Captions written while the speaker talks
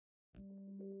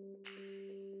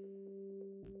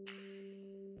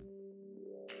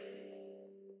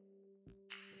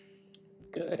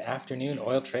Good afternoon,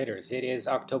 oil traders. It is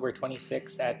October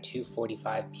 26th at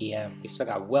 2:45 p.m. We still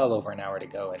got well over an hour to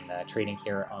go in trading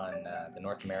here on the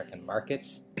North American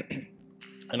markets.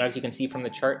 And as you can see from the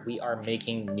chart, we are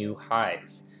making new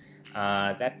highs.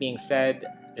 That being said,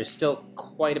 there's still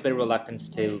quite a bit of reluctance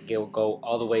to go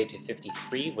all the way to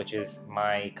 53, which is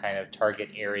my kind of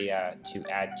target area to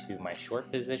add to my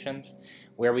short positions.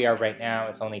 Where we are right now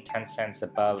is only 10 cents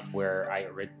above where I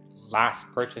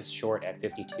last purchased short at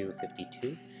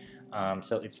 52.52.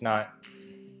 So it's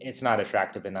not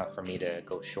attractive enough for me to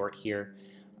go short here.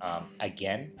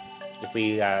 Again, if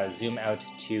we zoom out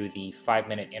to the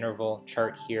 5-minute interval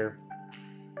chart here,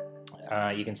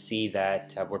 you can see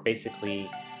that we're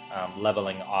basically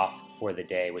leveling off for the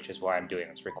day, which is why I'm doing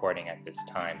this recording at this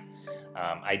time.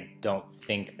 I don't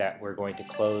think that we're going to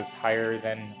close higher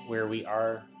than where we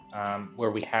are,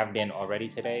 where we have been already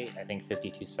today. I think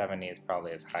 52.70 is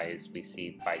probably as high as we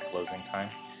see by closing time.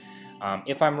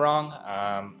 If I'm wrong,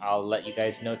 I'll let you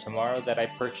guys know tomorrow that I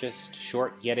purchased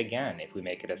short yet again if we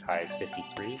make it as high as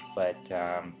 53, but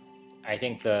I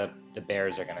think the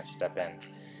bears are going to step in.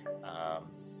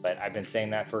 But I've been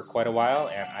saying that for quite a while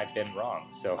and I've been wrong,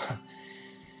 so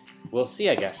we'll see,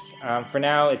 I guess. For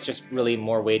now, it's just really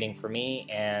more waiting for me,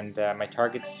 and my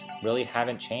targets really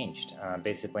haven't changed.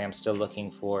 Basically, I'm still looking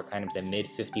for kind of the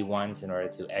mid-51s in order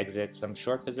to exit some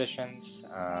short positions,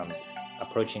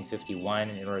 approaching 51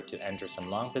 in order to enter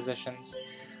some long positions.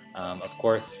 Of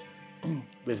course,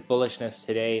 this bullishness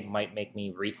today might make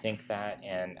me rethink that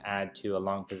and add to a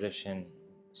long position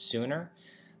sooner,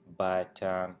 but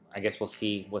I guess we'll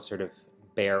see what sort of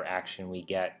bear action we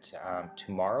get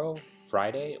tomorrow,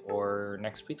 Friday, or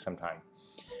next week sometime.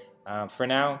 For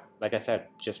now, like I said,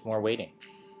 just more waiting.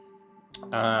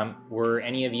 Were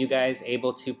any of you guys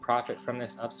able to profit from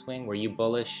this upswing? Were you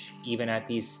bullish even at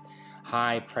these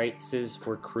high prices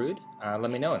for crude?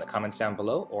 Let me know in the comments down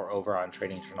below or over on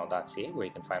TradingJournal.ca, where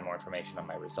you can find more information on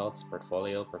my results,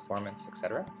 portfolio, performance,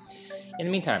 etc. In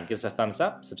the meantime, give us a thumbs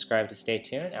up, subscribe to stay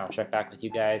tuned, and I'll check back with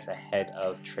you guys ahead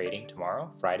of trading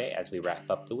tomorrow, Friday, as we wrap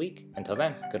up the week. Until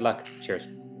then, good luck. Cheers.